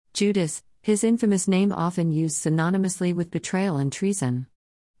Judas, his infamous name often used synonymously with betrayal and treason.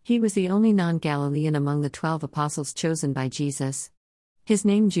 He was the only non-Galilean among the 12 apostles chosen by Jesus. His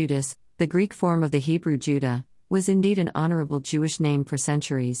name Judas, the Greek form of the Hebrew Judah, was indeed an honorable Jewish name for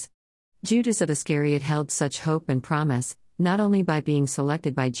centuries. Judas of Iscariot held such hope and promise, not only by being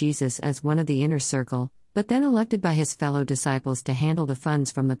selected by Jesus as one of the inner circle, but then elected by his fellow disciples to handle the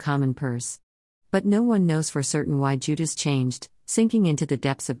funds from the common purse. But no one knows for certain why Judas changed, sinking into the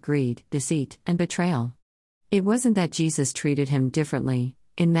depths of greed, deceit, and betrayal. It wasn't that Jesus treated him differently.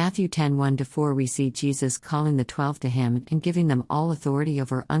 In Matthew 10:1-4 we see Jesus calling the 12 to him and giving them all authority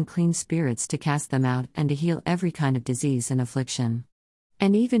over unclean spirits to cast them out and to heal every kind of disease and affliction.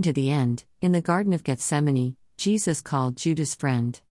 And even to the end, in the Garden of Gethsemane, Jesus called Judas friend.